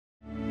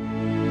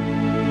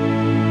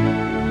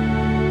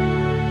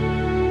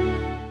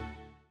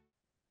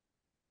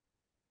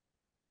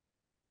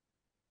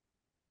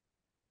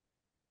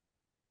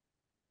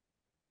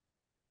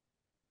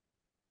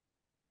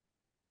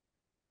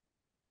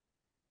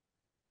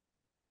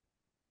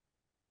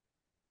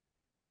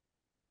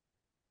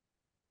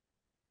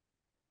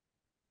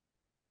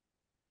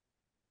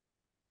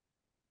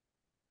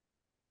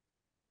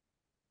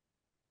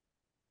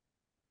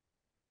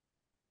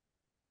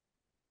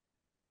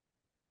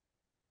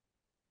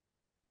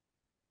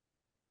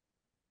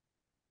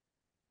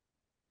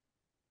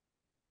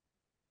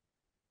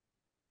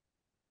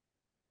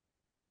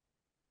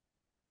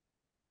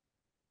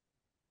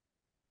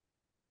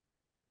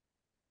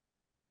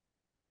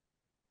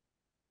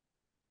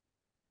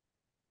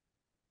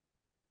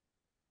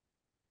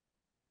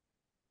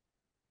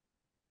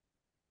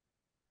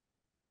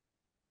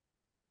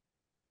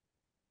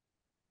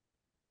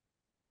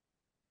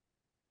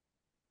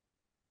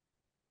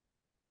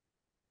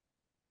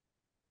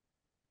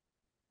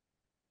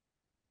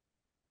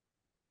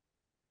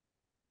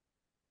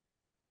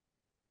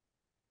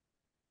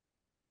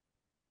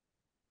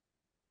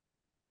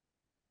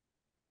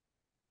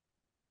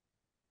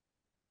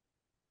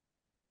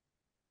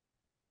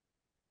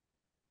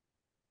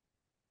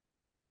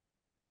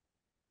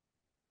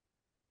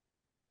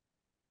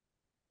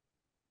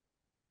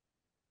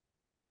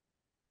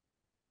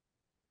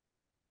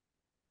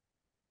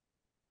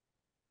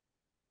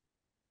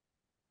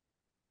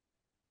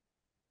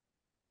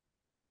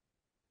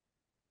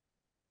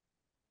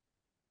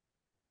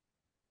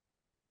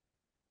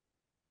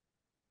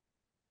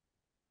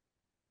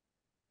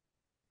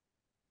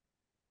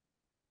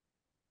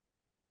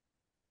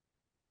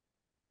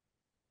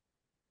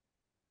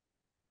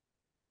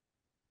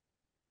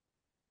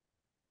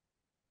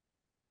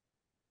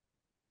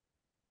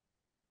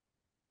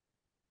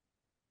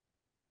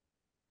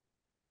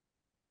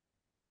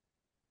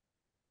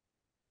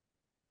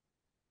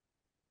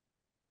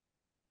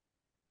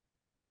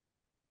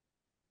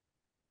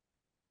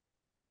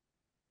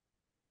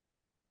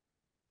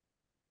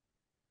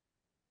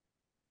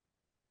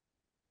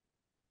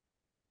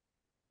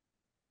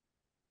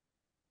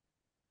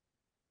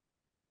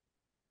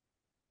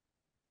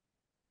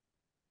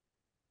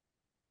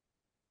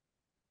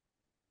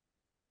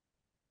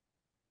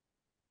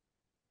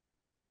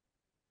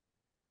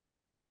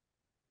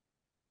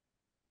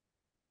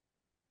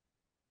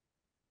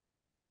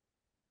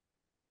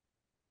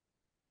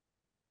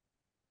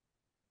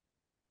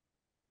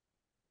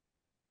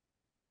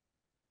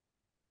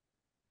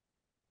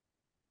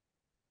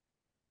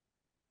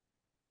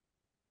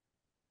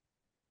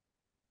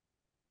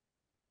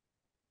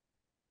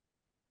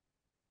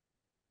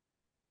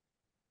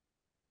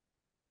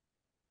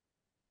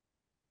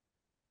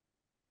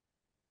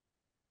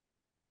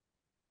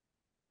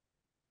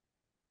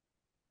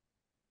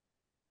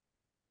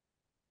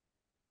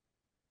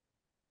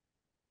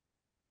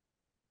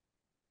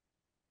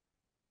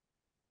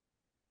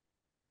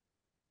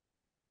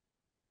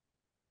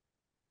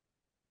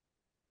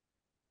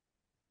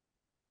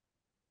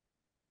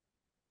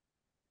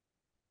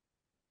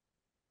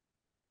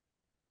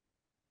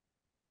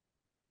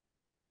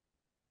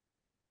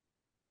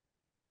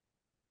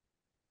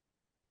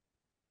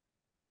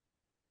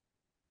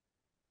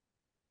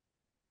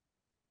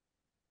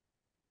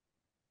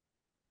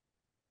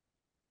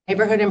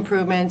neighborhood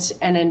improvements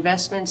and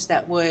investments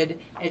that would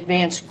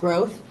advance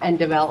growth and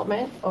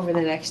development over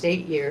the next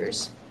 8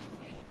 years.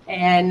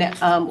 And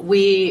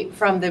we,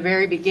 from the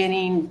very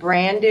beginning,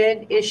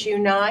 branded issue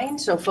 9,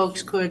 so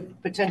folks could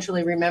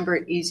potentially remember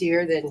it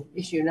easier than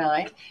issue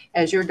 9,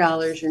 as your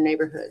dollars, your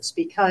neighborhoods,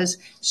 because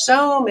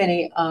so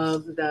many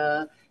of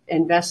the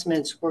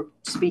investments were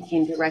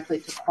speaking directly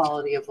to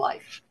quality of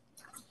life.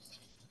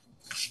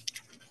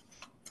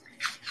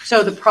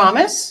 So the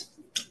promise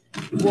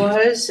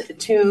was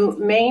to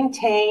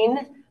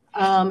maintain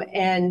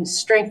and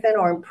strengthen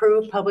or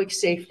improve public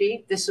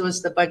safety. This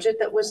was the budget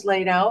that was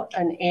laid out,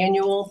 an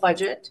annual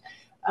budget.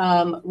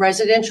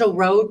 Residential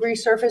road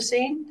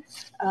resurfacing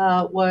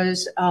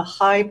was a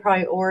high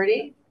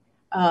priority.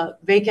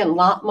 Vacant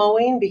lot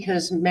mowing,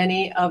 because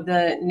many of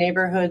the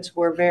neighborhoods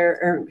were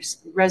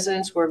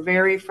residents were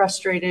very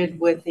frustrated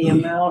with the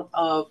amount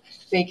of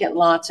vacant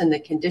lots and the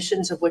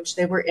conditions of which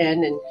they were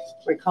in. And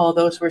recall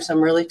those were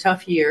some really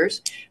tough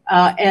years,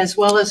 as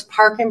well as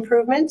park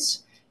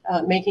improvements,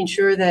 making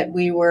sure that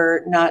we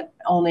were not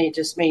only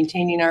just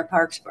maintaining our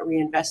parks, but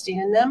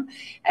reinvesting in them.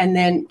 And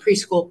then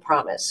preschool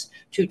promise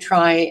to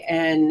try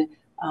and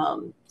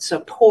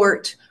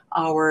support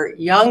our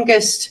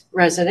youngest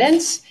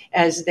residents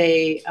as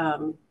they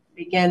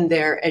begin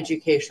their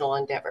educational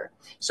endeavor.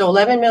 So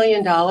 $11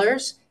 million,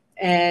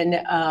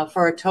 and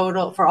for a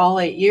total, for all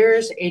 8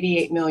 years,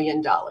 $88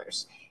 million.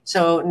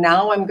 So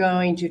now I'm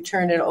going to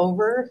turn it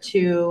over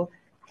to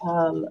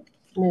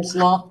Ms.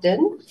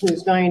 Lofton,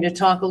 who's going to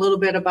talk a little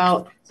bit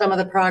about some of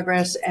the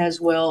progress,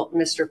 as will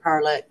Mr.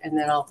 Parlett, and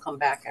then I'll come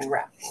back and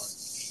wrap.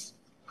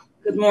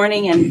 Good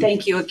morning, and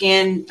thank you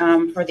again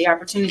for the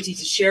opportunity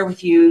to share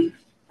with you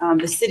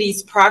the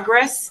city's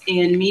progress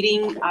in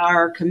meeting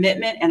our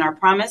commitment and our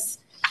promise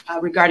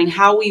regarding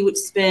how we would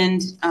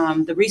spend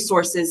the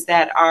resources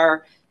that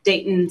our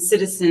Dayton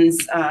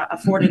citizens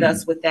afforded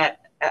us with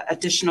that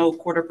additional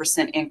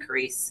 0.25%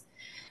 increase.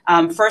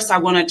 First, I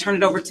want to turn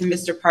it over to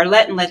Mr.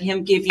 Parlett and let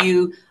him give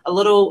you a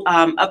little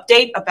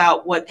update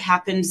about what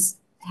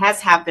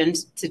has happened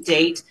to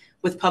date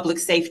with public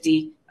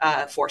safety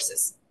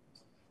forces.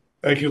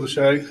 Thank you,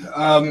 Lachey.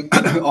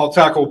 I'll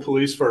tackle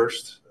police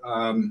first.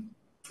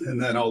 And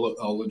then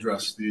I'll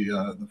address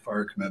the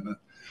fire commitment.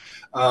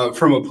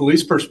 From a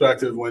police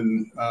perspective,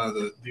 when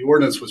the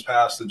ordinance was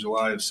passed in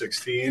July of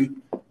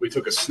 16, we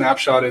took a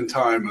snapshot in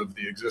time of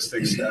the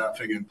existing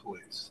staffing in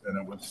police, and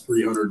it was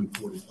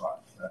 345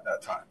 at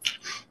that time.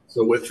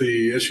 So with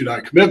the issue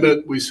 9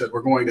 commitment, we said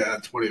we're going to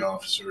add 20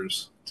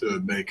 officers to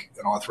make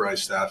an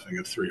authorized staffing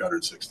of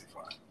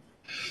 365.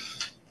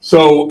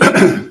 So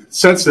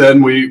since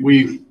then,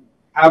 we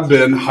have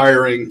been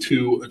hiring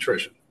to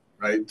attrition,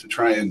 right, to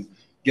try and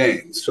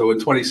gains. So in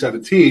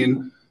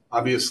 2017,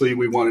 obviously,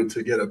 we wanted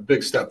to get a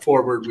big step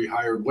forward. We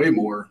hired way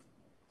more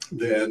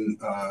than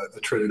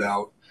attrited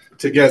out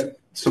to get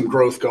some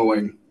growth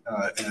going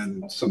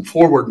and some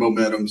forward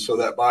momentum so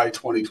that by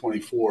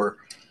 2024,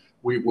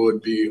 we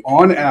would be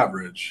on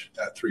average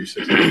at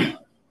 365.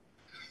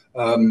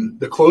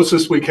 The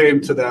closest we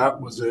came to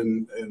that was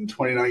in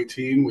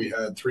 2019. We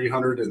had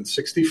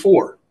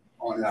 364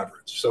 on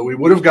average. So we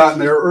would have gotten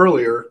there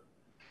earlier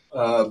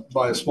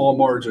by a small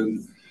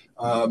margin.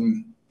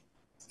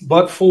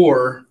 But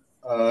for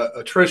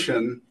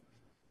attrition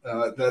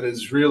that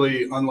is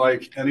really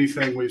unlike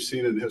anything we've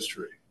seen in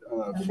history.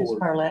 Ms.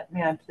 Parlett,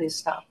 may I please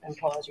stop and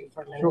pause you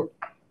for a minute? Sure.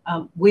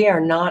 We are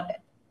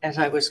not, as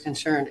I was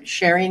concerned,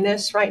 sharing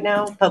this right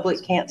now.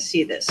 Public can't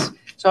see this.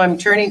 So I'm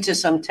turning to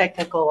some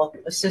technical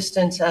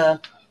assistance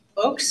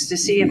folks to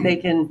see if they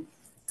can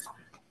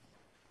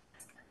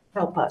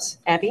help us.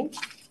 Abby?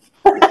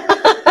 We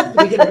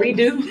can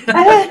redo.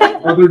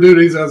 Other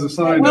duties as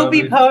assigned. We'll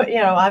be,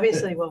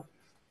 obviously we'll,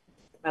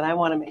 but I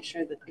want to make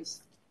sure that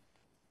this.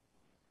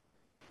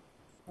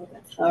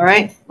 All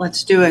right,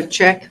 let's do a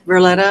check,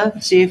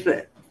 Verletta, see if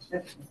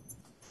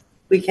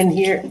we can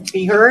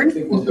be heard. I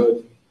think we're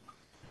good.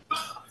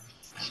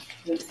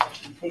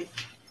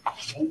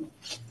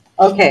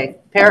 Okay,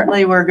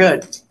 apparently we're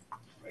good.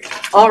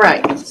 All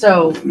right,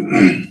 so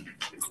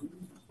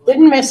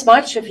didn't miss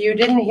much if you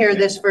didn't hear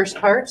this first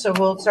part, so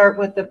we'll start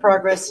with the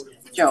progress,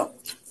 Joe.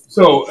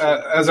 So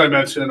as I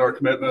mentioned, our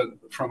commitment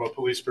from a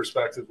police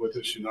perspective with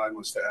issue 9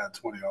 was to add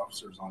 20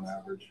 officers on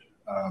average.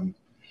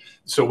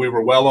 So we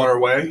were well on our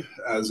way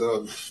as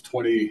of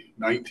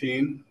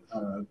 2019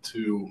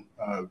 to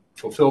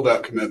fulfill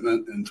that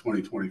commitment in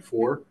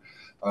 2024.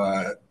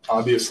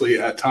 Obviously,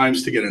 at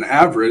times to get an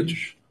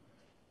average,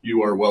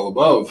 you are well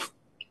above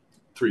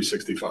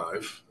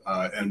 365,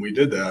 and we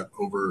did that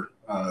over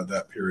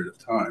that period of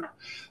time.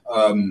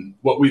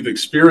 What we've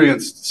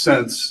experienced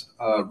since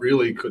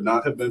really could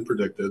not have been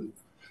predicted,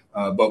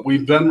 but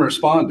we've been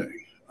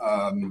responding.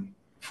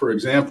 For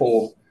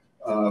example,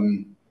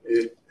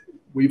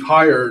 we've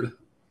hired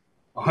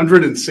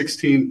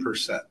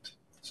 116%,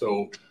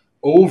 so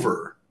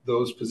over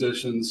those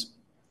positions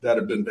that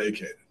have been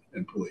vacated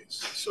in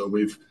police. So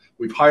we've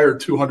hired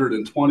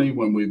 220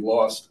 when we've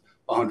lost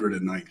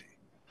 190.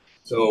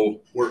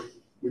 So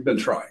we've been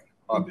trying,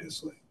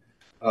 obviously.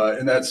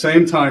 In that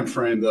same time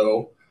frame,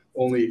 though,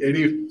 only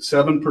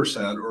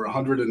 87% or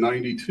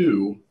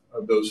 192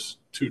 of those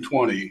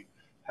 220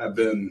 have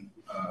been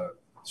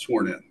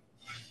sworn in.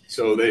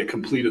 So they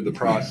completed the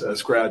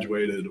process,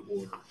 graduated,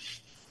 or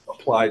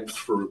applied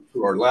through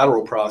our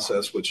lateral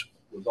process, which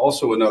was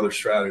also another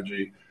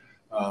strategy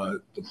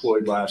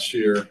deployed last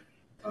year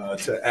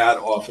to add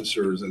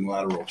officers and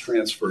lateral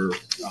transfer,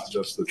 not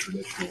just the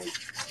traditional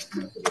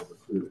method of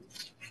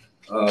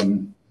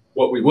recruiting.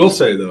 What we will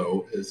say,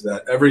 though, is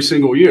that every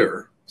single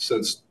year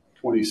since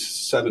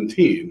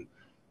 2017,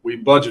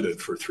 we budgeted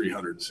for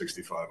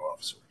 365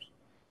 officers.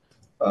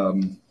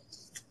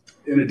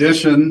 In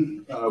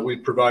addition, we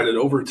provided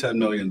over $10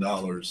 million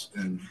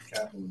in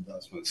capital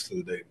investments to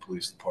the Dayton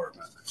Police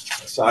Department,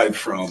 aside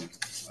from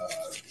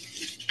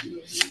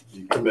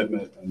the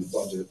commitment and the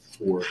budget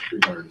for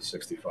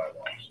 365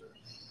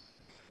 officers.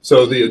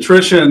 So the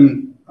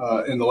attrition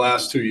in the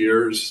last 2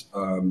 years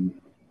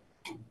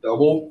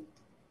double,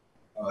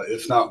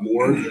 if not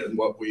more, than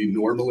what we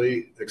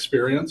normally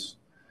experience.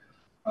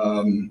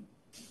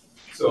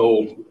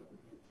 So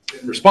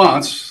in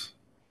response,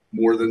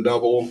 more than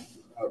double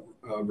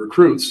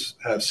recruits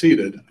have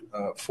seated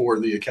for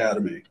the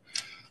academy.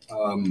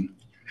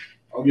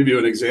 I'll give you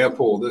an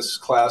example. This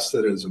class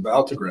that is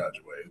about to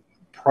graduate,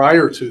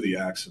 prior to the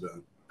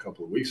accident a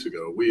couple of weeks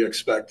ago, we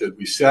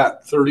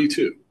sat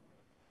 32,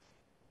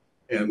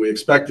 and we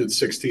expected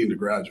 16 to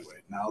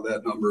graduate. Now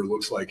that number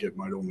looks like it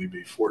might only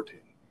be 14.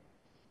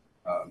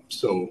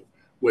 So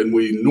when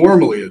we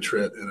normally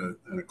attrit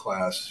in a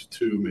class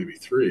 2, maybe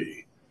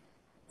 3,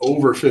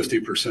 over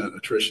 50%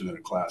 attrition in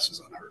a class is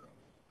unheard of.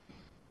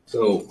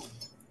 So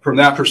from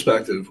that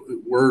perspective,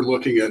 we're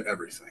looking at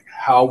everything,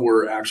 how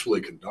we're actually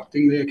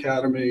conducting the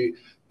academy,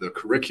 the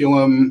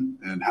curriculum,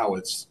 and how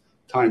it's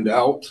timed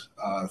out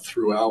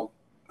throughout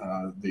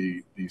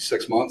the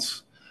 6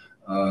 months,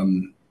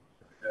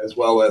 as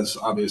well as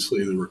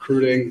obviously the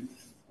recruiting.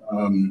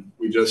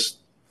 We just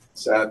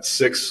sat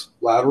 6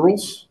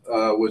 laterals,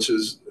 which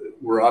is,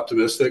 we're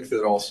optimistic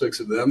that all 6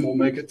 of them will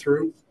make it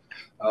through.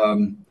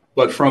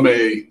 But from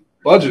a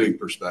budgeting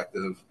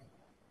perspective,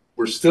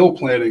 we're still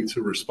planning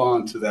to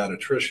respond to that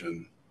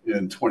attrition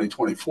in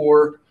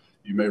 2024.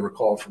 You may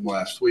recall from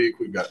last week,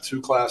 we've got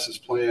 2 classes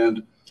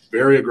planned,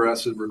 very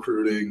aggressive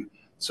recruiting.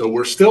 So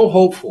we're still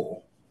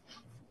hopeful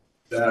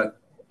that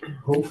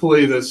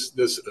hopefully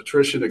this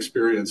attrition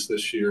experience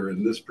this year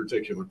in this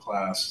particular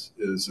class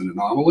is an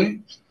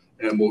anomaly,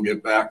 and we'll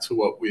get back to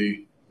what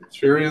we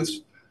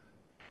experienced.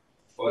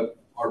 But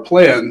our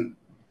plan,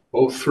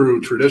 both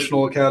through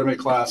traditional academy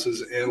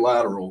classes and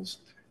laterals,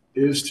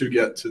 is to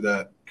get to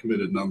that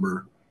committed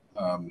number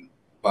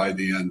by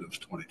the end of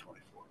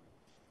 2024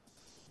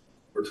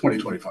 or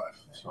 2025.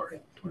 Sorry,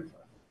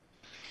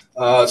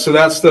 25. So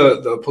that's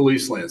the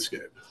police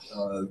landscape.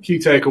 Key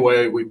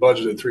takeaway: we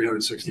budgeted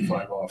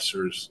 365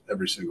 officers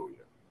every single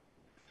year.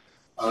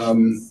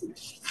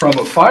 From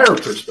a fire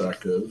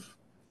perspective,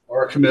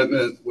 our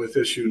commitment with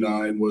issue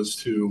 9 was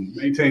to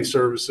maintain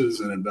services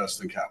and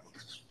invest in capital.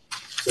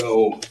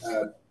 So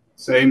at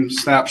same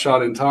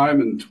snapshot in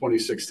time in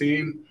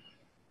 2016,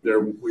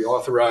 we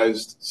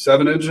authorized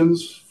 7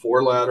 engines,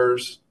 4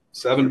 ladders,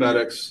 7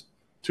 medics,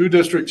 2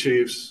 district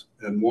chiefs,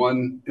 and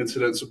 1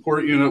 incident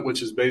support unit,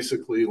 which is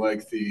basically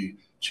like the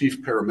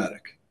chief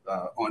paramedic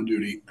on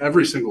duty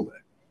every single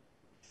day.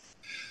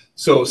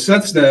 So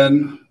since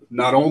then,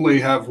 not only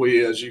have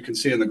we, as you can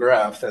see in the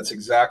graph, that's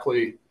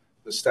exactly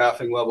the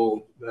staffing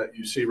level that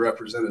you see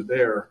represented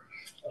there.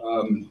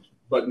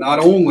 But not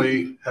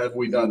only have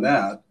we done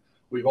that,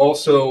 we've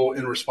also,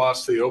 in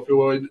response to the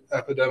opioid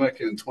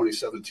epidemic in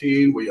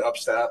 2017, we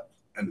upstaffed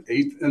an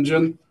 8th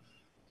engine.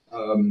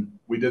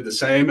 We did the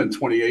same in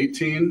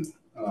 2018,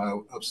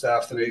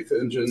 upstaffed an 8th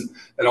engine,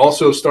 and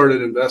also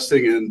started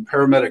investing in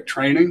paramedic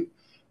training,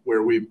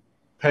 where we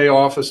pay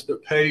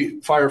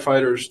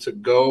firefighters to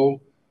go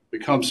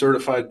become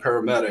certified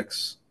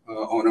paramedics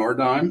on our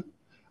dime.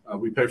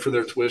 We pay for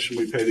their tuition,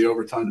 we pay the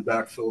overtime to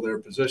backfill their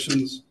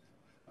positions.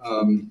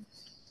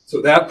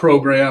 So that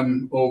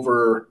program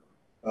over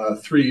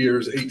 3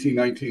 years, 18,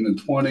 19, and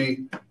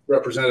 20,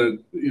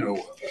 represented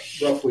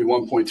roughly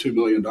 $1.2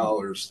 million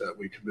that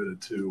we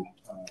committed to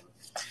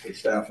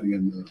staffing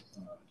in the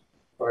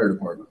fire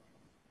department.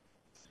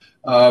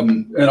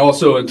 And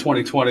also in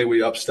 2020,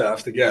 we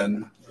upstaffed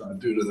again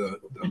due to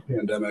the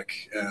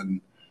pandemic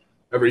and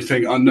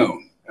everything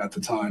unknown at the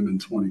time in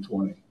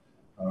 2020.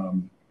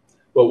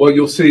 But what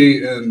you'll see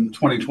in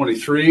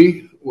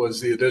 2023 was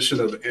the addition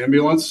of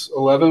Ambulance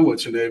 11,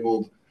 which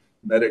enabled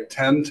Medic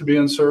 10 to be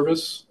in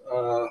service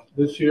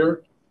this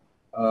year.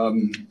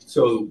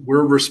 So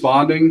we're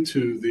responding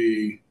to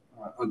the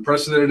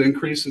unprecedented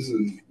increases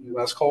in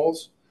EMS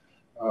calls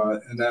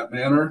in that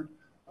manner.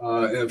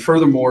 And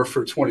furthermore,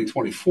 for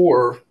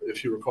 2024,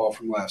 if you recall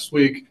from last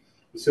week,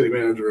 the city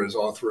manager has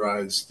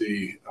authorized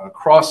the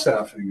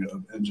cross-staffing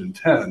of Engine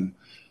 10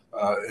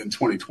 in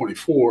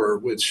 2024,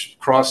 which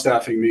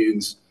cross-staffing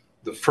means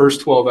the first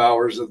 12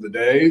 hours of the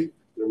day,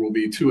 there will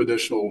be 2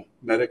 additional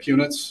medic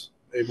units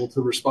able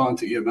to respond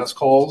to EMS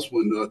calls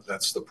when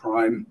that's the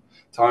prime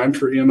time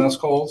for EMS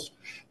calls.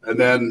 And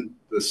then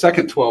the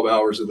second 12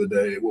 hours of the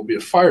day will be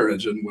a fire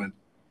engine when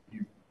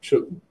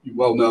you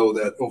well know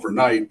that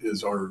overnight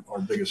is our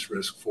biggest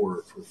risk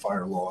for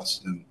fire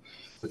loss and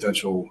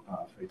potential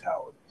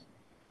fatalities.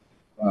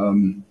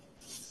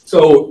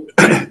 So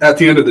at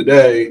the end of the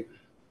day,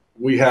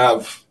 we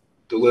have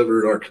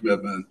delivered our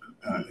commitment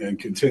and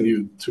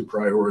continued to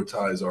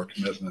prioritize our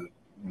commitment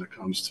when it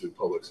comes to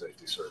public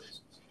safety services.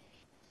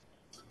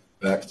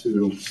 Back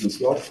to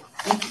Ms. Love.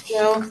 Thank you,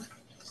 Joe.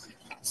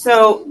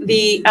 So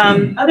the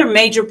other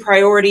major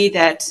priority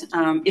that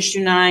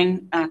Issue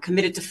 9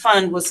 committed to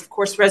fund was, of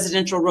course,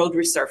 residential road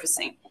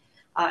resurfacing.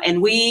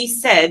 And we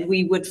said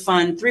we would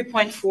fund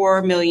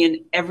 $3.4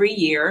 million every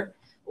year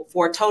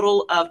for a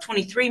total of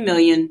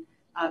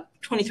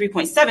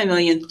 $23.7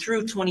 million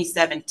through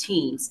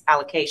 2017's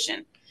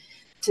allocation.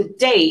 To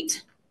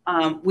date,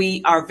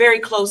 we are very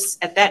close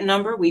at that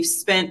number. We've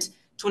spent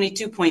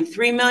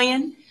 $22.3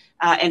 million.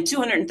 And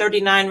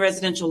 239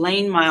 residential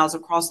lane miles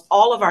across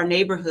all of our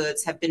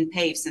neighborhoods have been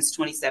paved since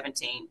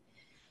 2017.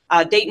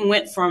 Dayton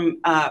went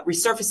from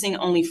resurfacing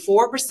only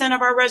 4%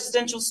 of our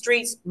residential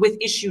streets with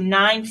Issue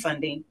 9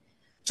 funding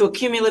to a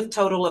cumulative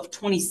total of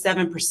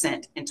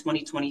 27% in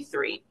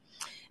 2023.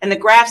 And the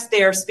graphs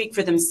there speak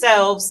for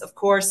themselves. Of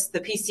course,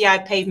 the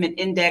PCI pavement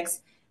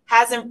index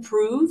has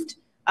improved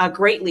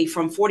greatly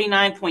from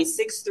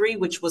 49.63,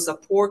 which was a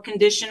poor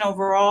condition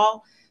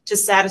overall, to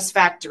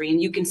satisfactory.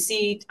 And you can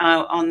see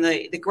on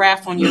the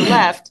graph on your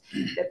left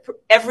that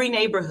every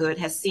neighborhood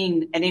has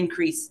seen an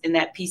increase in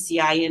that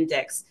PCI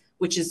index,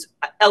 which is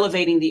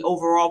elevating the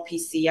overall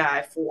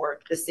PCI for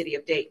the city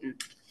of Dayton.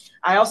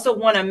 I also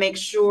want to make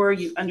sure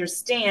you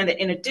understand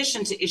that in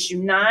addition to Issue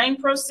 9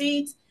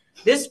 proceeds,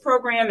 this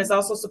program is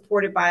also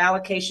supported by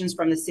allocations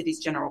from the city's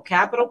general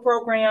capital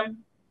program,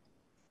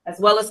 as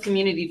well as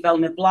community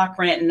development block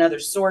grant and other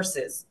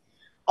sources.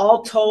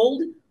 All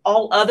told,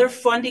 all other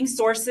funding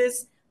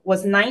sources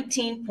was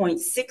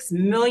 $19.6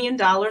 million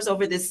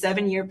over this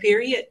 7-year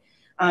period.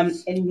 And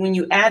when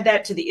you add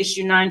that to the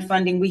Issue 9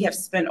 funding, we have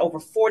spent over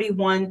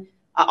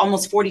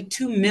almost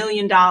 $42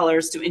 million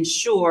to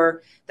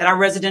ensure that our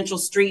residential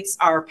streets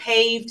are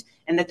paved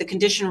and that the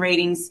condition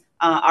ratings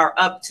are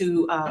up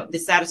to the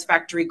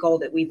satisfactory goal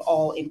that we've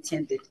all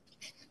intended.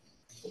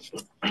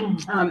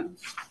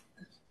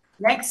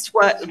 Next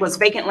was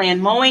vacant land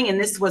mowing, and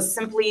this was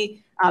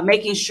simply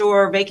making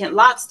sure vacant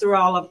lots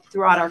throughout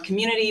our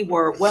community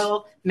were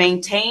well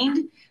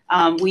maintained.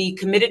 We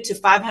committed to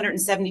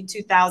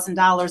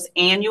 $572,000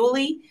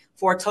 annually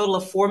for a total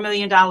of $4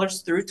 million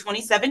through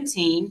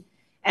 2017.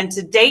 And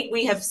to date,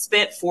 we have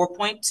spent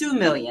 $4.2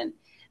 million.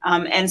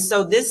 And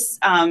so this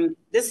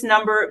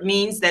number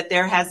means that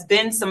there has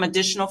been some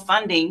additional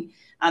funding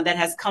that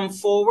has come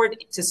forward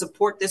to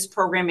support this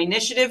program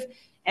initiative.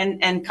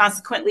 And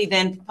consequently,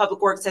 then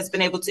Public Works has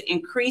been able to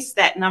increase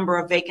that number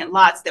of vacant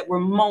lots that we're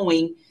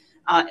mowing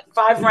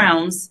 5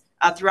 rounds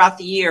throughout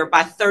the year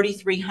by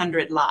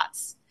 3,300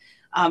 lots.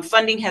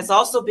 Funding has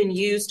also been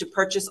used to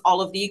purchase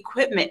all of the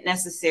equipment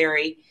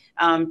necessary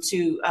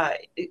to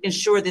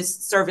ensure this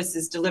service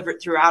is delivered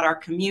throughout our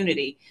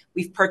community.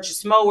 We've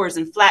purchased mowers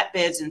and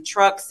flatbeds and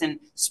trucks and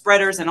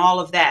spreaders and all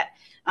of that.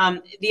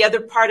 The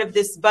other part of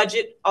this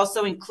budget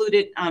also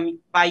included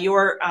by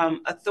your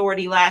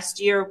authority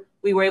last year,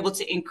 we were able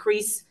to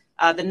increase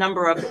the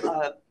number of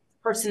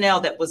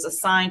personnel that was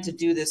assigned to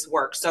do this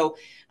work. So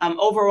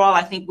overall,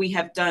 I think we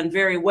have done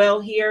very well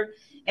here.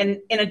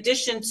 And in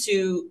addition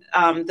to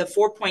the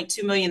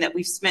 $4.2 million that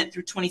we've spent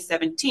through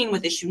 2017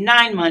 with Issue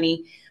 9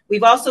 money,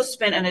 we've also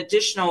spent an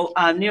additional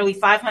nearly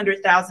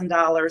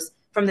 $500,000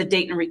 from the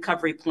Dayton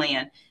Recovery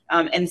Plan.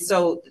 And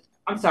so,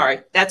 I'm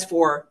sorry, that's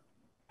for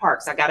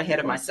parks. I got ahead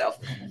of myself.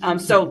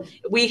 So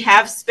we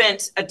have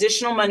spent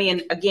additional money,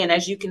 and again,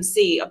 as you can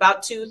see,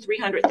 about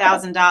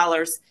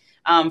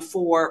 $300,000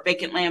 for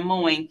vacant land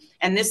mowing.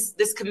 And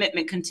this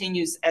commitment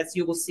continues, as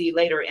you will see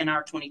later in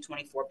our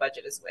 2024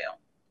 budget as well.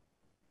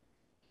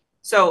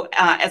 So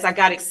as I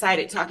got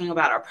excited talking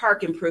about our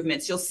park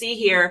improvements, you'll see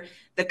here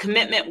the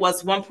commitment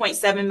was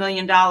 $1.7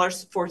 million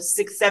for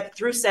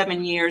through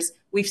 7 years.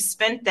 We've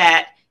spent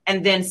that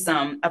and then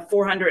some.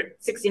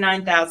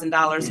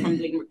 $469,000 from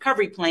the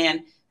recovery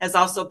plan has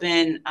also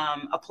been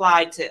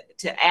applied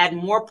to add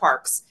more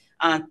parks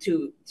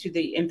to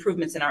the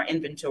improvements in our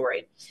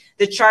inventory.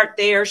 The chart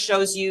there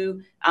shows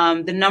you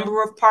the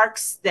number of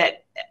parks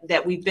that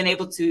we've been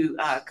able to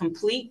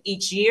complete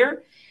each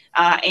year.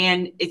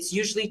 And it's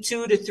usually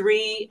 2 to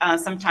 3,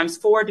 sometimes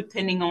 4,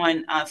 depending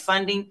on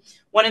funding.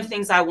 One of the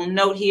things I will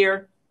note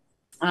here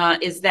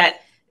is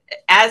that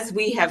as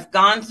we have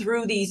gone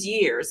through these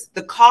years,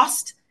 the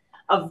cost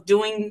of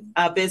doing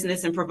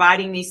business and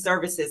providing these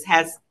services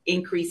has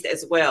increased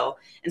as well.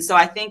 And so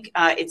I think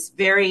it's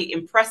very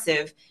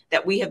impressive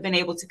that we have been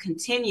able to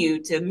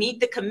continue to meet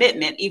the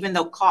commitment, even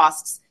though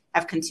costs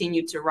have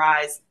continued to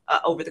rise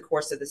over the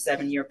course of the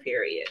 7-year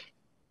period.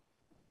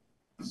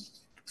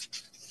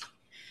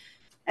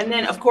 And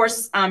then, of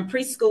course,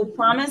 Preschool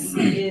Promise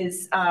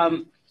is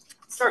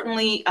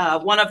Certainly,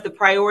 one of the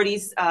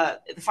priorities,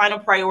 the final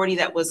priority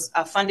that was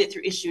funded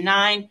through issue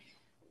 9,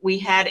 we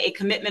had a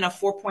commitment of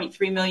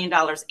 $4.3 million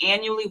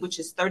annually, which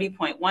is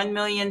 $30.1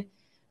 million,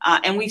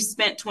 and we've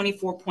spent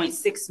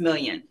 $24.6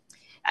 million.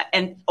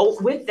 And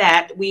with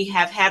that, we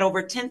have had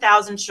over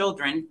 10,000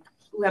 children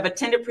who have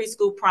attended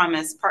Preschool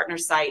Promise partner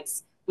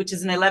sites, which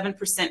is an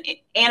 11%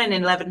 and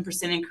an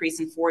 11% increase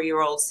in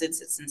 4-year-olds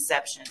since its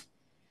inception.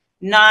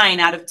 9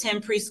 out of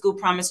 10 Preschool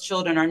Promise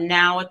children are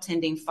now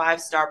attending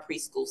 5-star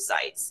preschool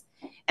sites,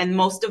 and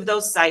most of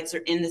those sites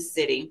are in the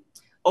city.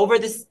 Over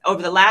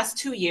the last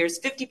 2 years,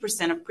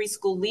 50% of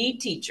preschool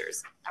lead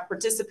teachers have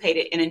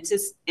participated in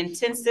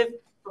intensive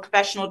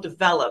professional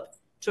development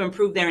to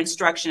improve their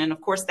instruction. And of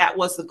course, that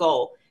was the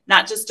goal,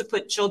 not just to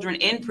put children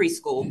in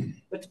preschool,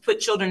 but to put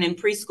children in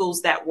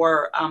preschools that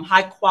were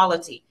high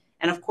quality.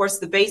 And of course,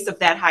 the base of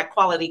that high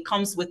quality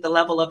comes with the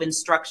level of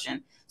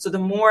instruction. So the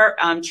more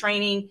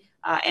training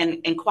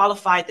and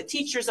qualified the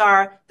teachers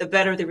are, the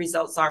better the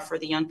results are for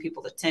the young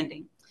people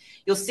attending.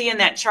 You'll see in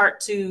that chart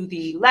to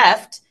the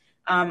left,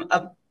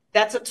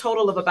 that's a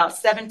total of about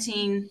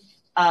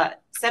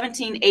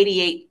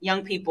 1,788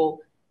 young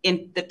people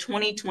in the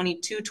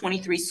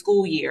 2022-23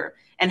 school year,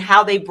 and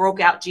how they broke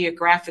out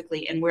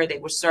geographically and where they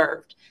were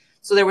served.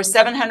 So there were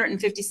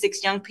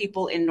 756 young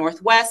people in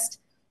Northwest,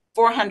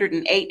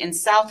 408 in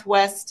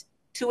Southwest,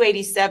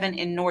 287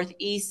 in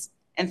Northeast,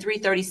 and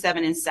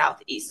 337 in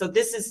Southeast. So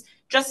this is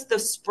just the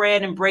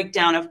spread and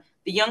breakdown of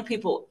the young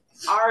people,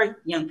 our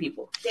young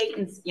people,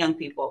 Dayton's young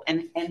people,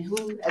 and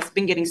who has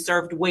been getting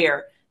served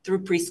where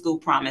through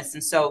Preschool Promise.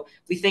 And so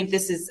we think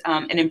this is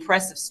an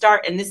impressive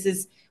start, and this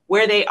is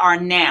where they are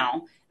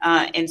now.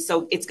 And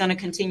so it's going to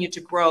continue to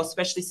grow,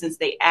 especially since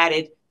they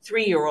added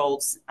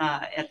 3-year-olds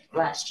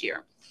last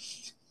year.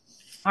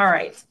 All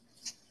right.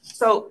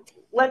 So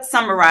let's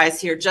summarize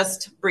here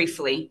just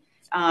briefly.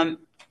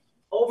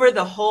 Over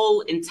the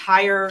whole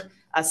entire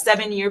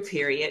 7-year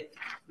period,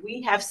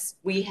 we had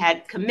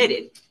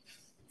committed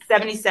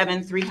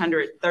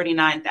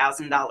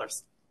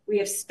 $77,339,000. We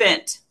have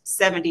spent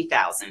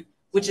 $70,000,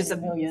 which is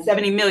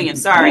 $70 million.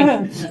 Sorry.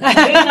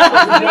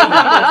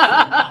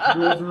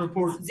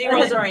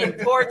 Zeros are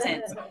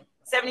important.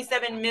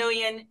 $77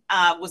 million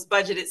was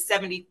budgeted.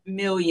 $70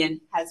 million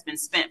has been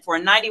spent for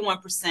a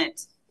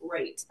 91%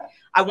 rate.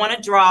 I want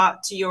to draw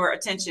to your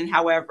attention,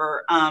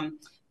 however,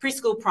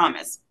 Preschool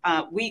Promise.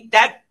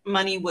 That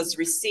money was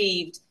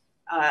received.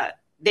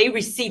 They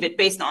receive it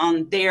based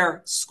on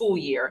their school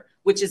year,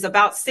 which is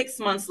about 6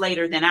 months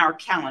later than our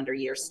calendar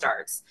year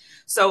starts.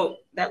 So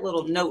that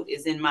little note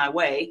is in my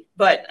way,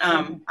 but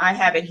I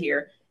have it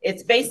here.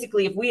 It's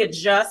basically, if we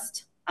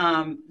adjust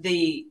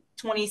the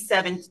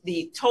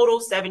total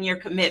 7-year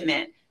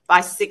commitment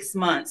by 6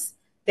 months,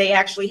 they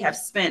actually have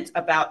spent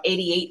about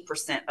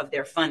 88% of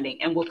their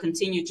funding and will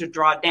continue to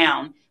draw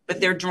down, but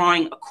they're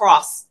drawing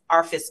across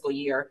our fiscal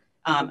year.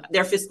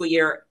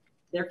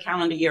 Their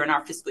calendar year and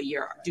our fiscal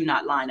year do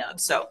not line up.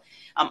 So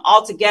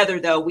altogether,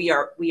 though, we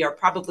are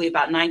probably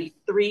about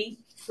 93%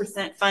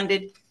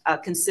 funded,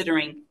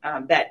 considering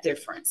that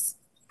difference.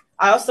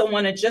 I also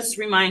want to just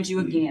remind you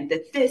again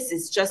that this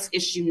is just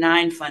issue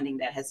 9 funding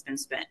that has been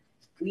spent.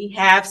 We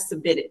have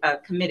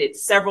committed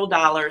several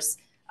dollars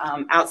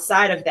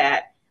outside of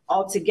that.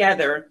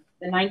 Altogether,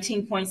 the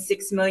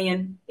 $19.6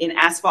 million in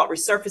asphalt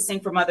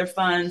resurfacing from other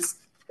funds,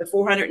 the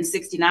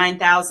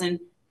 $469,000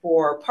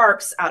 for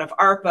parks out of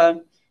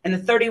ARPA, and the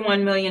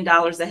 $31 million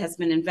that has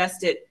been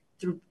invested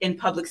in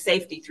public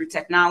safety through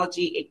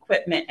technology,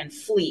 equipment, and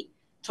fleet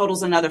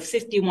totals another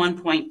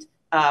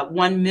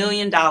 $51.1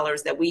 million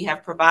that we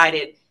have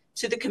provided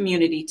to the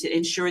community to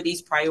ensure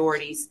these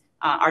priorities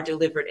are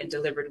delivered and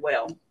delivered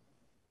well.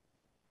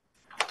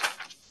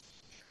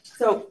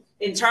 So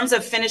in terms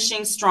of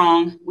finishing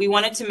strong, we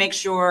wanted to make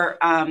sure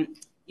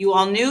you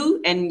all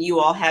knew, and you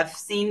all have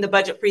seen the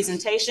budget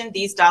presentation,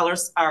 these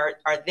dollars are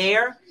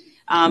there.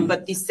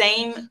 But the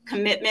same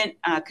commitment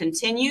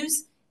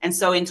continues. And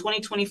so in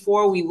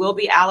 2024, we will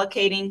be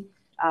allocating,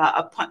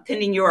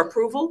 pending your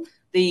approval,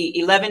 the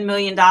 $11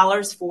 million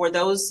for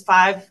those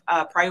 5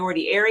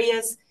 priority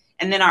areas.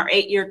 And then our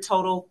 8-year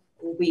total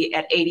will be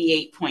at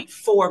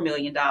 $88.4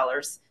 million,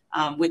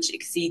 which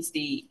exceeds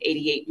the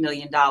 $88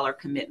 million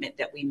commitment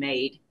that we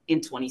made in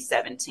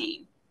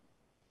 2017.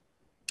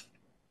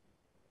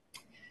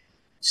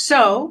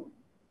 So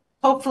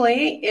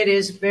hopefully it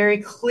is very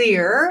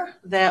clear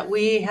that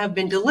we have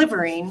been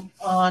delivering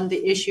on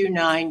the issue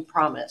 9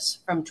 promise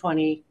from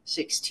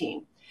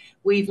 2016.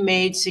 We've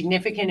made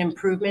significant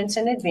improvements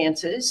and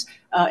advances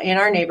in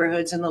our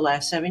neighborhoods in the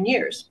last 7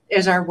 years.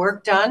 Is our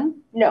work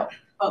done? No,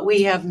 but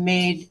we have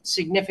made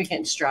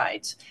significant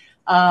strides.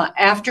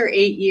 After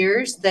 8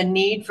 years, the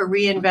need for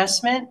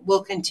reinvestment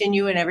will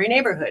continue in every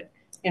neighborhood.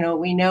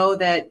 We know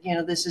that,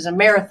 this is a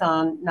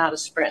marathon, not a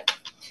sprint.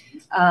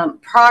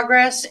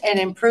 Progress and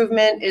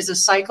improvement is a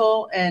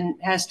cycle and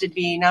has to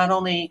be not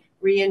only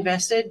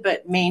reinvested,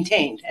 but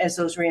maintained as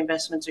those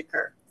reinvestments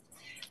occur.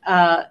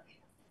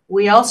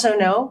 We also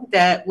know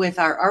that with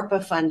our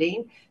ARPA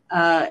funding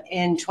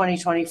in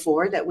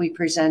 2024 that we've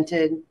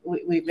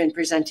been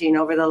presenting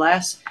over the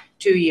last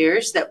 2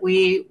 years that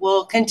we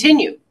will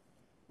continue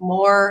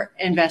more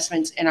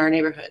investments in our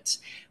neighborhoods.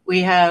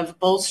 We have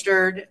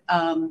bolstered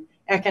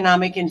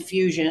economic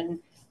infusion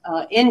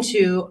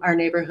into our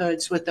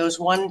neighborhoods with those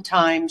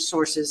one-time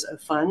sources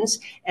of funds.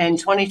 And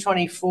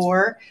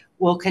 2024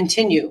 will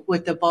continue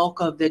with the bulk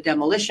of the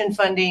demolition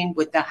funding,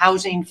 with the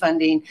housing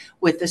funding,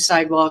 with the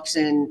sidewalks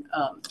and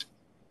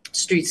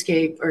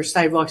streetscape or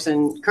sidewalks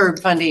and curb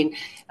funding.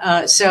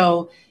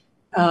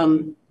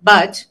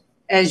 But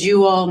as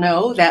you all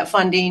know, that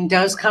funding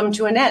does come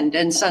to an end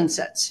and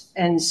sunsets.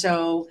 And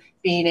so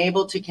being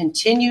able to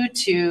continue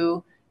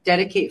to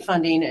dedicate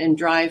funding and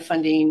drive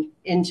funding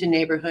into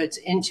neighborhoods,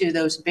 into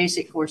those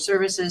basic core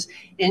services,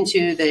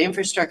 into the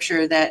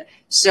infrastructure that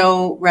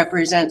so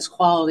represents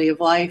quality of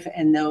life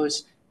and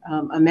those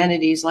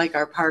amenities like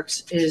our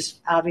parks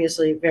is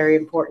obviously very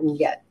important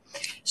yet.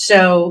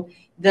 So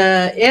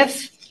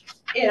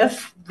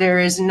if there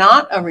is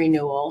not a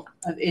renewal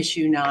of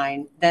issue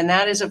 9, then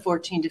that is a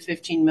 $14 to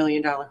 $15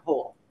 million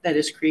hole that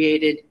is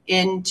created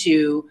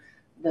into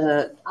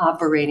the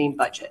operating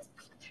budget.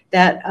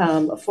 That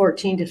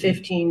 14 to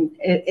 15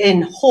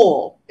 in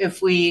whole,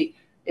 if we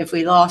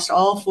lost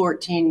all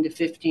 14 to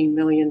 15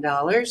 million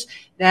dollars,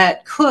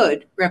 that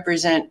could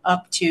represent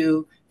up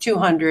to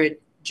 200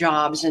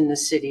 jobs in the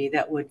city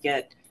that would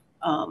get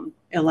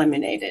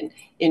eliminated.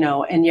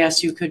 And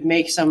yes, you could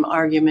make some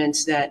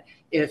arguments that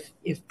if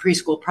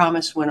preschool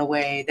promise went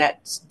away,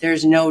 that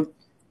there's no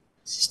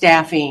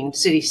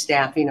city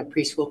staffing of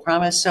preschool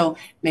promise, so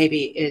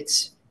maybe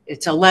it's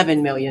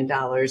 $11 million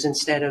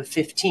instead of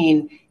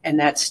 15, and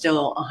that's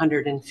still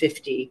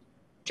 150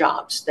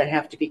 jobs that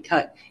have to be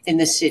cut in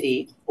the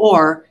city,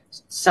 or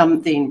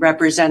something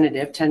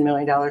representative, $10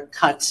 million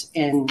cuts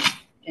in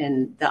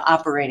the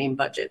operating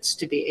budgets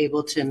to be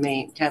able to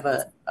have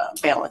a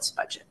balanced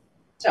budget.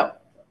 So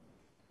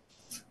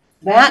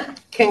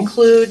that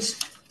concludes.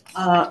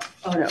 Oh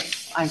no,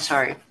 I'm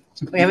sorry.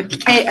 We have a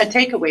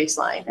takeaways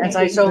line, as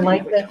I so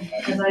like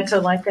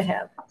to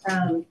have.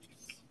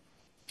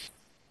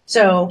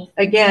 So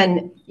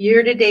again,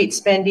 year-to-date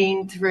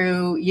spending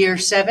through year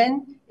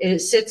 7, it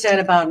sits at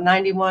about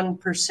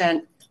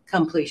 91%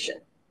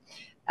 completion.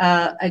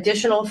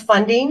 Additional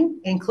funding,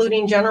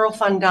 including general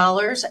fund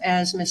dollars,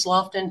 as Ms.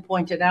 Lofton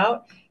pointed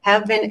out,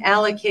 have been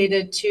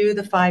allocated to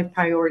the 5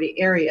 priority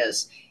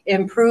areas,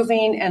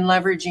 improving and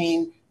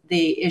leveraging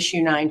the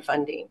issue 9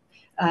 funding,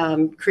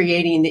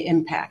 creating the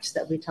impacts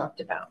that we talked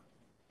about.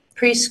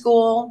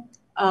 Preschool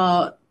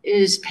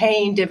is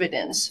paying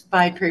dividends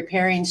by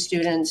preparing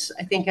students.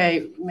 I think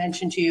I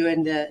mentioned to you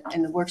in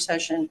the work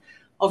session,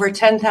 over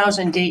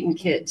 10,000 Dayton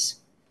kids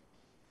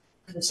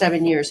for the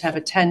 7 years have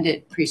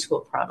attended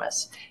Preschool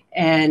Promise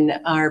and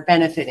are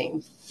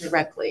benefiting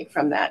directly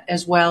from that,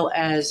 as well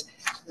as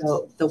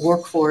the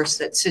workforce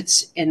that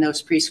sits in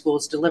those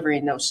preschools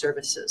delivering those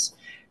services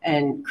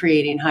and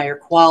creating higher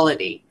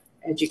quality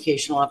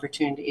educational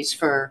opportunities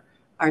for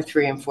our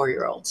 3 and 4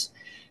 year olds.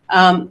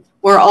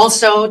 We're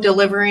also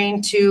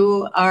delivering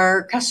to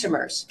our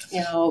customers.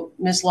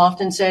 Ms.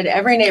 Lofton said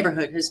every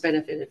neighborhood has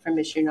benefited from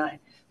issue 9.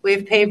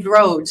 We've paved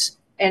roads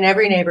in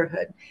every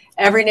neighborhood.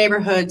 Every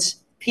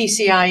neighborhood's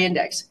PCI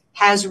index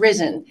has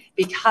risen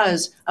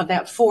because of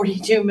that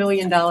 $42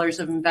 million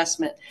of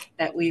investment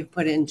that we've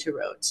put into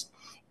roads.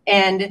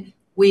 And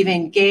we've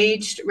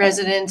engaged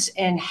residents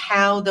in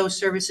how those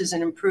services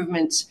and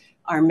improvements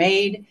are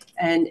made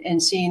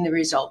and seeing the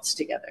results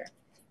together.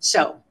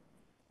 So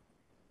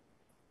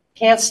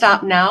can't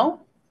stop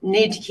now,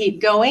 need to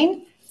keep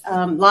going.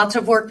 Lots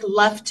of work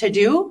left to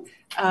do,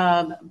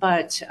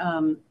 but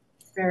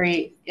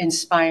very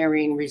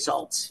inspiring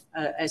results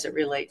as it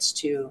relates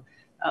to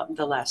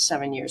the last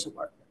 7 years of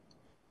work.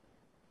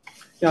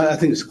 Yeah, I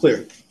think it's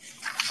clear.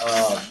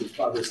 The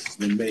progress has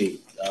been made.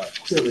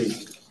 Clearly,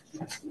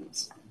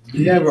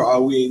 never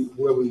are we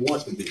where we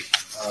want to be,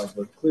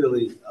 but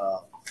clearly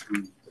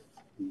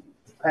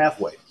the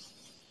pathway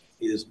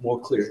is more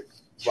clear,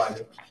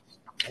 brighter,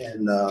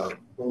 and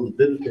those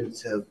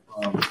benefits have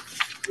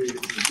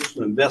created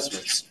additional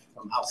investments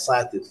from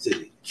outside the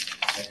city,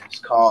 and it's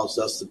caused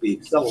us to be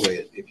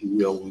accelerated, if you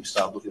will, when we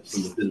start looking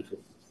from the benefit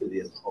of the city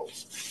as a whole.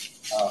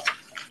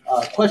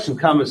 Question,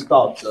 comments,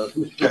 thoughts,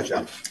 Mr.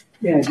 Fairchild?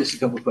 Yeah, just a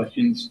couple of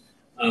questions.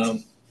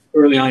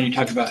 Early on, you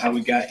talked about how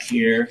we got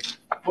here.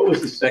 What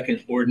was the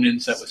second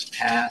ordinance that was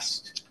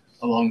passed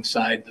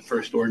alongside the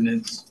first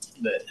ordinance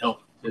that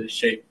helped to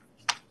shape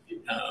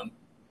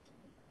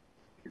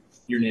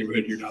your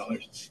neighborhood, your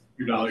dollars,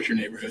 your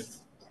neighborhood?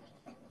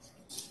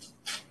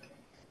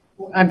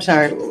 I'm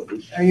sorry,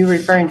 are you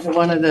referring to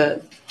one of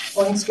the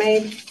points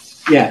made?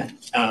 Yeah.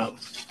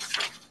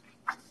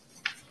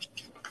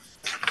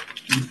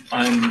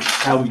 On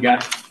how we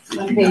got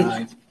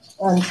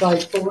on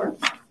slide 4.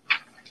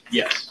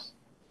 Yes.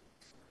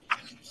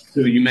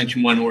 So you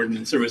mentioned one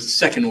ordinance. There was a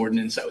second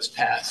ordinance that was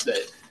passed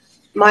that.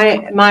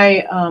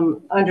 My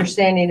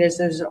understanding is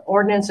there's an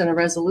ordinance and a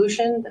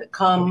resolution that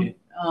come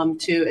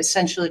to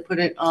essentially put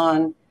it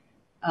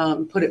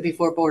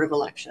before Board of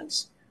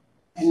Elections.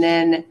 And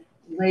then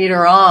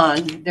later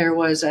on, there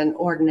was an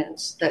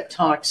ordinance that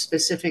talked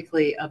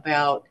specifically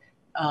about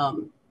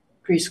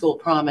preschool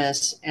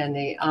promise and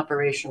the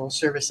operational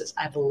services,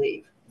 I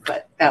believe.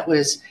 But that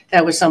was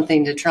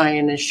something to try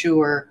and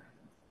ensure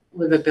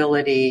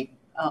livability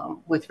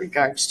with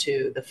regards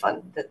to the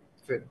fund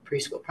for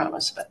preschool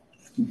promise. But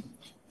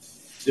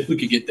If we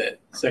could get that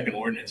second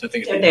ordinance, I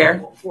think They're it'd be there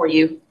helpful. for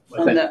you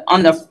Okay.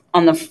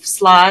 on the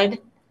slide.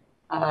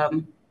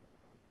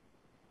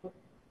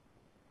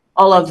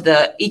 All of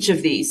each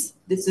of these.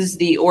 This is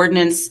the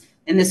ordinance,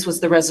 and this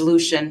was the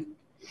resolution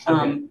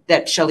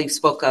that Shelley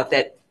spoke of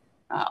that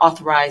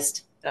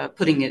authorized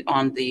putting it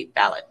on the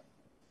ballot.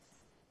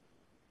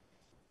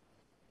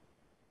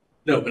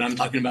 No, but I'm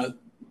talking about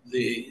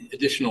the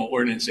additional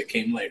ordinance that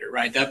came later,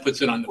 right? That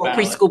puts it on the For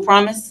ballot. preschool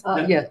promise?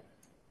 yeah,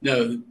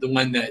 No, the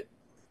one that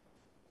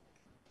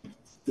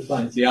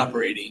defines the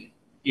operating.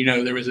 You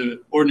know, there was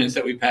an ordinance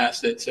that we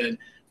passed that said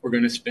we're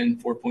going to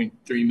spend 4.3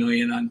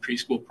 million on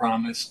preschool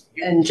promise.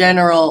 in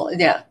general,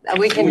 yeah,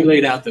 we can. We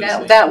laid out those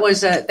things.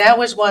 That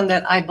was one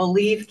that I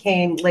believe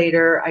came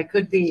later. I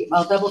could be.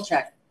 I'll double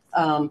check,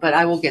 but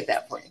I will get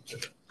that for you.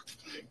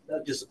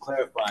 Just a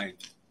clarifying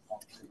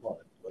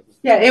component.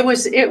 Yeah, it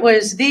was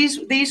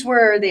these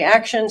were the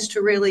actions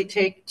to really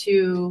take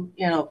to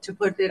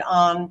put it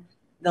on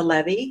the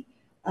levy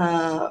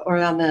or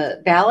on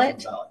the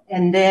ballot.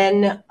 And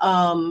then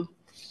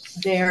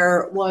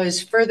there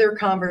was further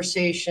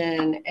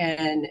conversation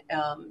and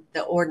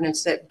the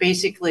ordinance that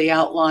basically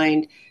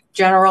outlined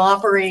general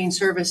operating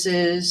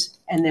services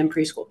and then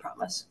preschool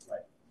promise. Right.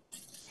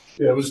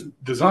 Yeah, it was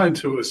designed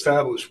to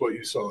establish what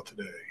you saw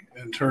today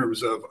in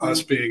terms of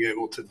us being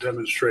able to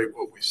demonstrate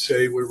what we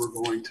say we were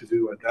going to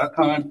do at that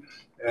time,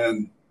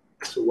 and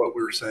so what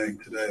we're saying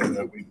today,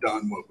 that we've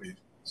done what we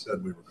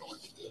said we were going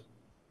to do.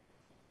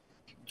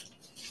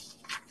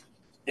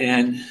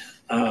 And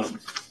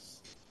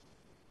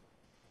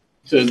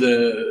so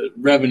the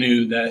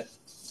revenue that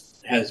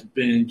has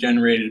been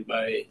generated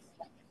by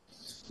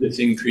this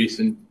increase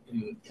in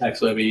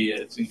tax levy,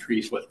 it's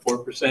increased, what,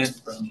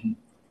 4% from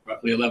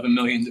roughly 11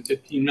 million to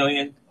 15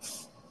 million?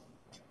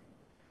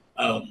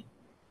 How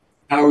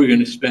are we going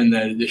to spend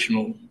that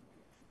additional?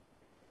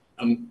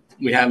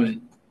 We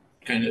haven't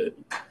the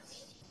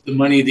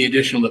money, the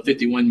additional, the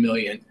 51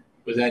 million,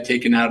 was that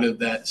taken out of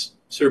that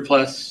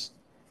surplus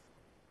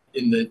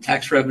in the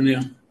tax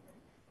revenue?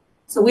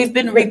 So we've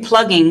been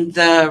replugging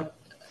the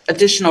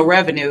additional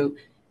revenue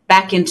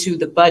back into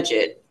the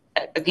budget.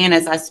 Again,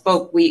 as I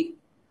spoke,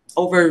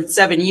 over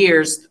 7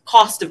 years, the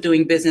cost of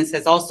doing business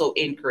has also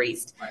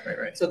increased.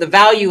 Right. So the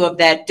value of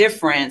that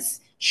difference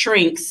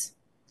shrinks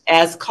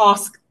as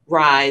costs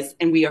rise,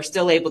 and we are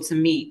still able to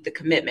meet the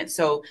commitment.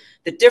 So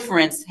the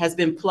difference has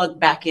been plugged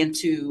back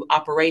into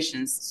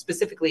operations,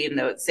 specifically in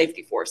the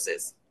safety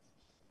forces.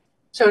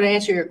 So to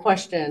answer your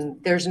question,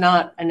 there's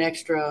not an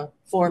extra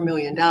 $4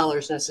 million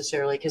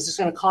necessarily, because it's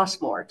going to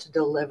cost more to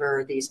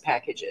deliver these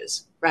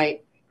packages,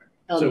 right?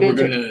 So we're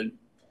going to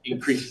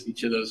increase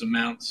each of those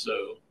amounts.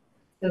 So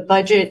the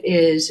budget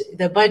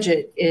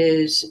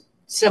is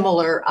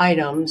similar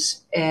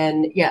items,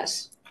 and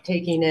yes,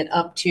 taking it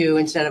up to,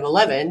 instead of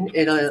 11,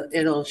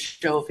 it'll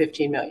show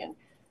 15 million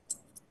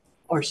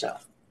or so.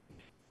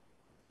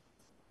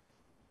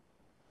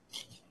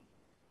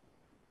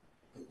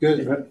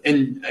 Good.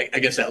 And I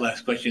guess that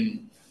last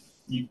question,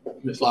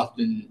 Ms.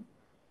 Lofton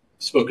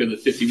spoke of the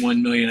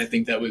 51 million. I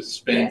think that was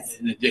spent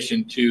in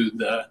addition to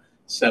the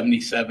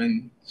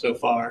 77 so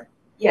far.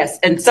 Yes,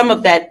 and some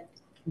of that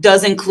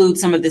does include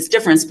some of this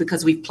difference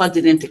because we've plugged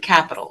it into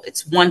capital.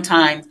 It's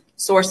one-time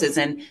sources.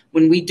 And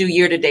when we do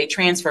year-to-date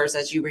transfers,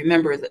 as you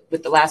remember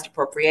with the last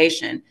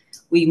appropriation,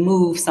 we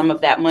move some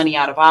of that money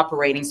out of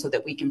operating so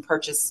that we can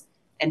purchase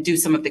and do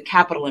some of the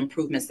capital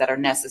improvements that are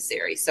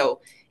necessary.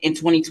 So in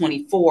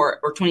 2024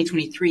 or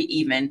 2023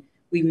 even,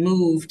 we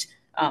moved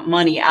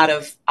money out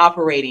of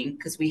operating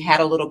because we had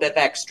a little bit of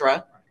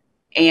extra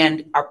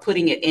and are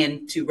putting it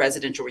into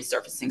residential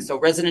resurfacing. So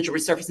residential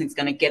resurfacing is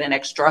going to get an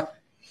extra,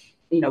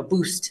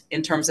 boost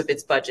in terms of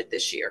its budget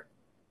this year.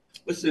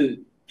 What's the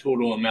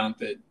total amount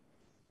that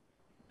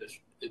this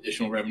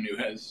additional revenue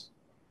has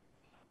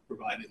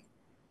provided?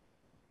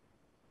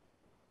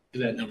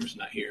 That number's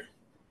not here.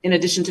 In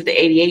addition to the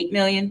 88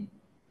 million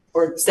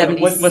or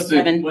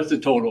 77? What's the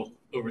total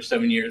over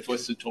 7 years?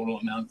 What's the total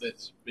amount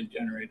that's been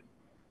generated?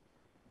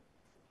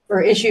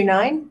 For issue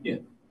 9? Yeah.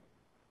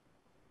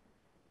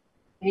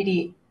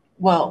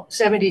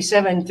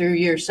 77 through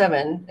year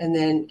 7, and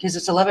then because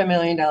it's $11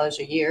 million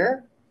a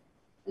year.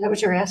 Is that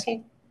what you're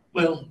asking?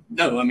 Well,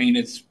 no, I mean,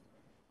 it's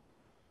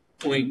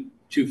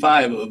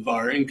 0.25 of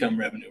our income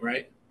revenue,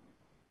 right?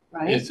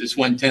 Right. It's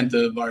 1/10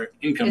 of our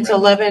income It's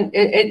revenue. 11.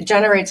 It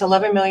generates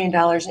 $11 million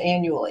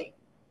annually.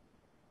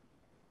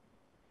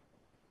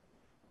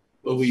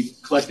 Well, we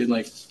collected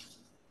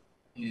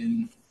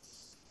in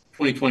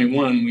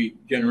 2021, we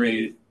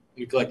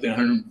collected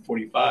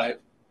 145.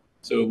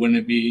 So wouldn't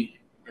it be,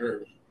 or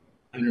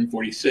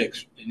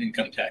 146 in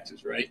income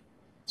taxes, right?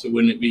 So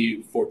wouldn't it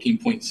be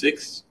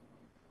 14.6?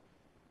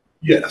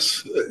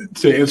 Yes,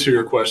 to answer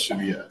your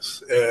question,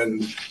 yes.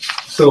 And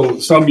so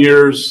some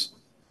years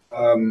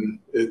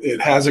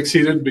it has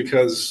exceeded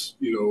because,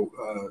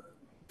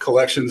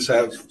 collections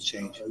have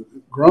Change.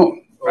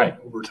 grown Right.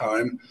 over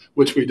time,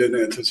 which we didn't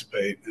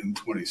anticipate in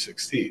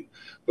 2016.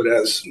 But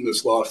as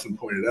Ms. Lofton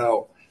pointed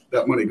out,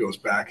 that money goes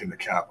back into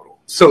capital.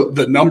 So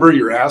the number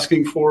you're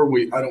asking for,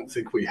 I don't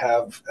think we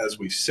have as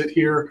we sit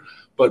here,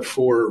 but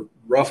for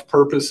rough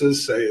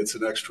purposes, say it's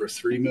an extra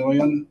 3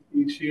 million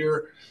each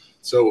year.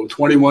 So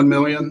 21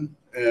 million,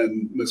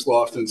 and Ms.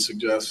 Lofton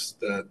suggests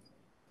that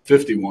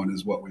 51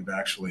 is what we've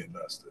actually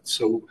invested.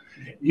 So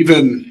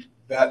even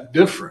that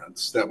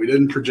difference that we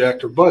didn't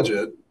project or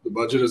budget, the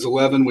budget is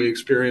 11, we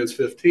experience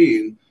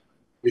 15,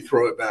 we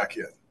throw it back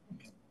in.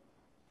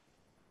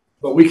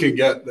 But we can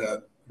get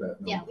that number.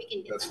 Yeah, we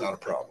can get That's that. not a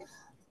problem.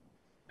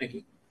 Thank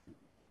you.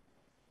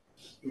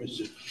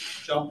 Mr.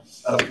 Shaw?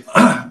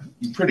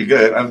 Pretty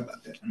good. I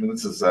mean,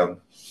 this is a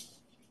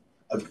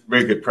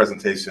very good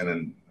presentation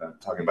and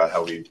talking about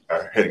how we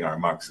are hitting our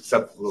marks,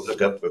 except we'll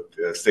hook up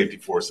with safety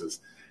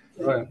forces.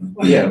 Right.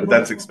 Yeah, but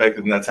that's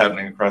expected and that's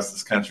happening across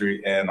this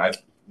country. And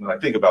when I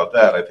think about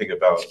that, I think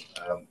about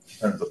in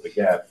terms of the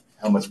gap,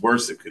 how much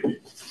worse it could be.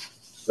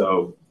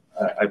 So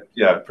I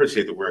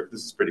appreciate the work.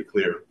 This is pretty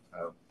clear.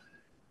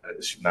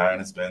 Issue 9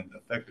 has been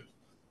effective.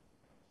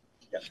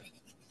 Yeah.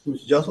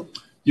 Mr. Joseph?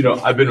 You know,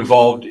 I've been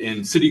involved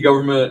in city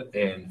government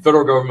and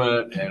federal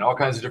government and all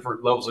kinds of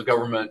different levels of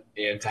government.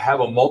 And to have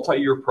a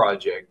multi-year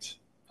project,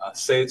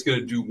 say it's going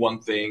to do one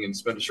thing and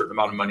spend a certain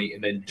amount of money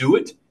and then do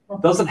it,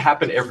 doesn't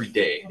happen every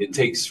day. It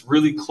takes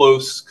really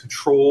close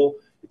control.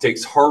 It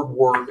takes hard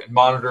work and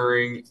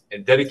monitoring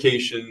and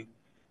dedication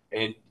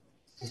and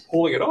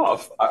pulling it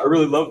off. I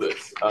really love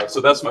this. So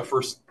that's my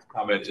first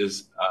comment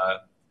is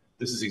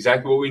this is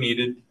exactly what we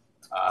needed.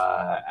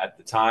 At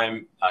the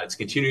time, it's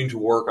continuing to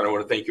work, and I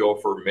want to thank you all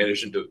for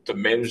managing to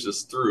manage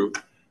this through.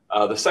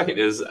 The second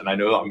is, and I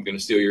know I'm going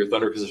to steal your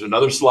thunder because there's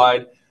another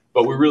slide,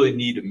 but we really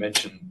need to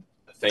mention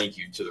a thank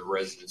you to the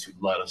residents who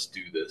let us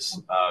do this.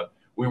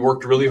 We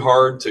worked really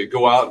hard to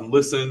go out and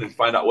listen and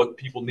find out what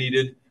people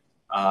needed.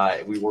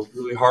 We worked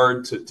really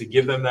hard to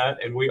give them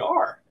that, and we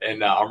are.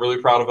 And I'm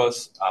really proud of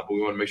us, but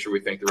we want to make sure we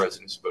thank the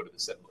residents who voted to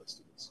send us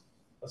to this.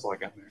 That's all I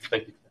got there.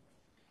 Thank you.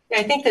 Yeah,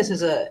 I think this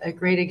is a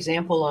great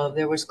example of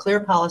there was clear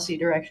policy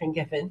direction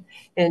given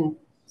in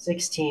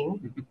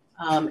 16,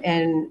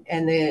 and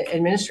the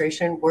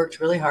administration worked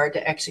really hard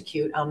to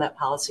execute on that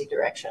policy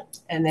direction.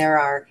 And there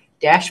are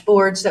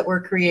dashboards that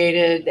were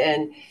created,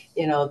 and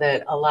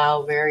that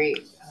allow very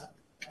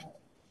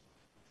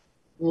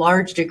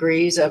large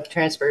degrees of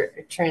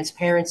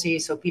transparency,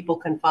 so people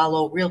can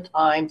follow real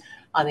time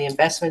on the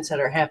investments that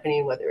are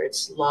happening, whether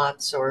it's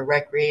lots or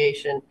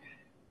recreation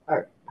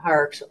or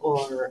parks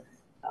or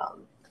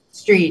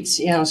streets,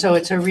 so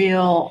it's a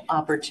real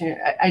opportunity.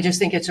 I just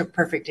think it's a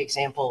perfect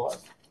example of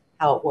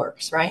how it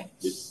works, right?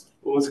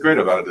 Well, what's great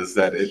about it is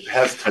that it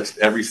has touched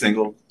every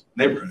single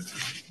neighborhood.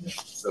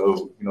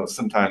 So,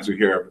 sometimes we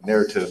hear a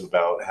narrative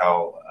about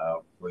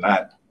how we're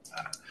not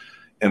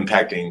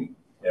impacting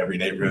every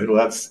neighborhood.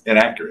 Well, that's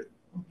inaccurate,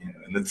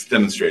 and it's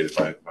demonstrated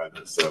by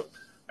this. So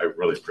I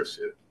really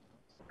appreciate it.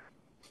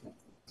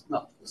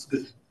 No, it's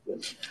good.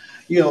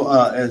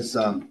 As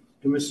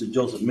Mr.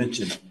 Joseph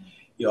mentioned,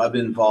 I've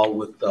been involved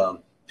with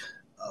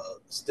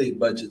state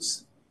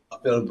budgets,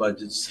 federal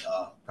budgets,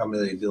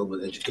 primarily dealing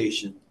with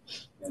education.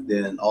 And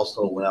then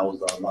also when I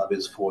was a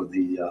lobbyist for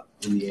the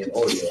Indiana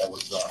Audio, I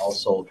was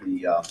also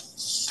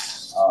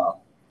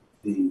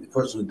the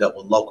person who dealt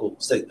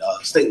with state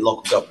and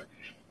local government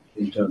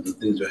in terms of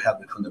things that are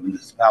happening from the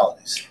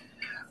municipalities.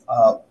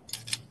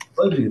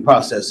 Budgeting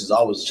process is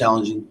always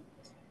challenging,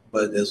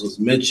 but as was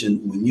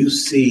mentioned, when you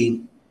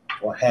see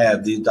or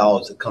have these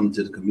dollars that come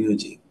to the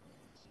community,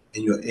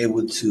 and you're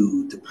able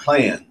to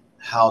plan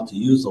how to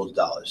use those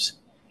dollars,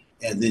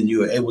 and then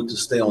you're able to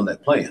stay on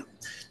that plan.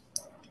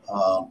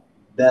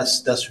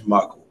 That's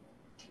remarkable.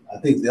 I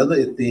think the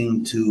other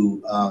thing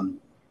to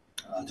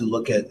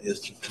look at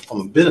is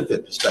from a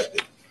benefit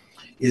perspective,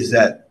 is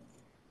that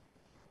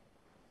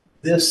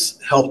this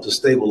helped to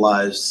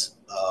stabilize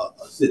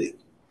a city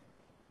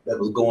that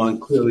was going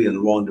clearly in the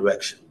wrong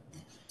direction.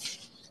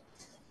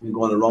 We're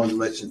going in the wrong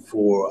direction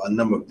for a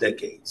number of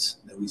decades.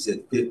 And we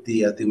said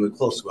 50, I think we're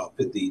close to about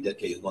 50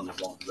 decades going in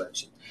the wrong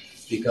direction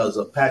because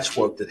of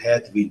patchwork that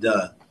had to be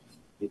done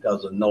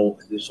because of no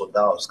additional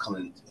dollars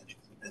coming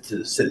into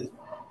the city.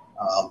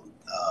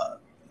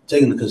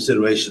 Taking into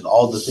consideration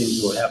all the things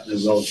that were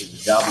happening relative to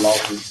job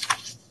losses,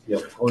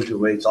 foreclosure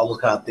rates, all those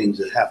kind of things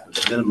that happened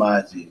to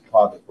minimize the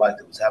quality of life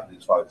that was happening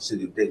as far as the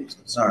city of Dayton was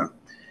concerned.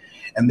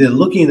 And then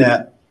looking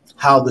at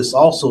how this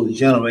also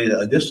generated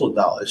additional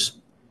dollars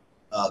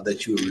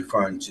that you were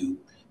referring to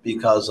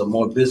because of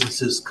more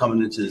businesses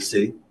coming into the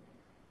city,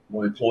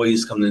 more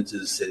employees coming into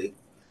the city,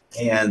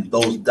 and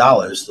those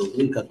dollars, those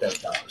income tax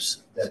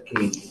dollars that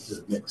came into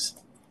the mix.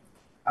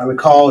 I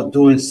recall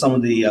doing some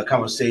of the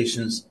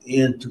conversations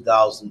in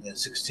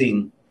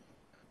 2016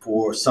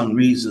 for some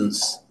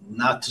reasons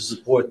not to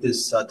support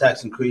this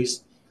tax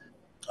increase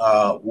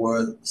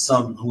were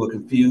some who were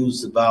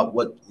confused about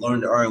what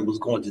Learn to Earn was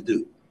going to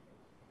do.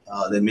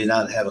 They may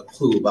not have a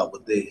clue about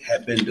what they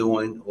had been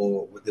doing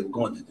or what they were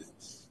going to do.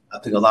 I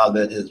think a lot of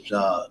that has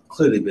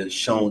clearly been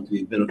shown to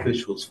be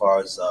beneficial as far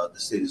as the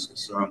city is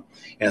concerned,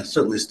 and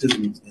certainly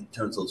students in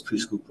terms of those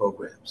preschool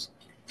programs.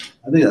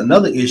 I think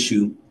another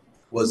issue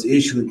was the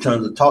issue in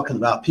terms of talking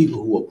about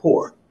people who are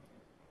poor.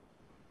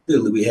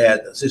 Clearly, we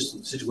had a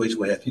situation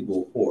where we had people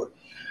who were poor.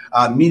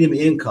 Median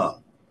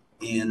income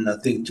in, I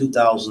think,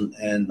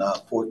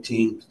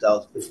 2014,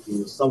 2015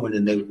 was somewhere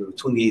in the neighborhood of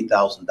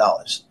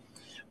 $28,000.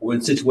 We're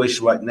in a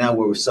situation right now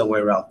where we're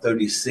somewhere around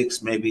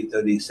 $36,000, maybe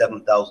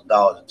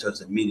 $37,000 in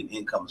terms of median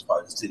income as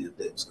far as the city of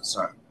Dayton is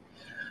concerned.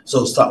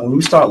 So when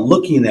we start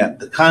looking at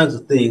the kinds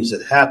of things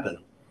that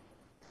happen,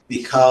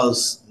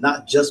 because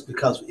not just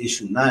because of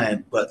issue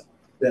 9, but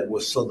that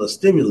was sort of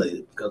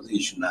stimulated because of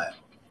issue 9,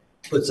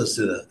 puts us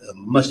in a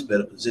much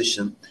better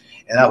position.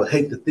 And I would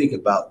hate to think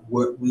about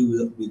what we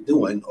will be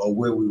doing or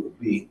where we will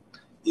be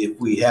if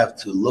we have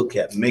to look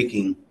at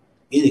making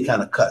any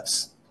kind of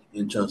cuts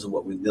in terms of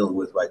what we're dealing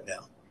with right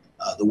now.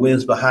 The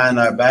wind's behind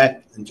our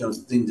back in terms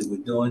of things that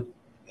we're doing,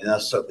 and I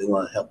certainly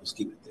want to help us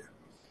keep it there.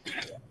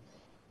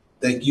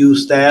 Thank you,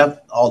 staff,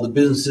 all the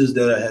businesses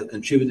that have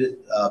contributed,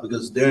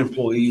 because their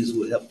employees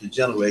will help to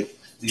generate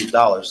these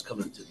dollars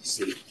coming to the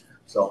city.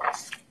 So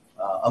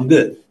I'm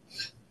good.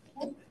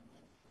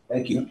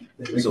 Thank you.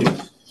 Thank you so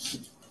much.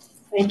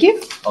 Thank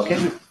you.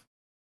 Okay.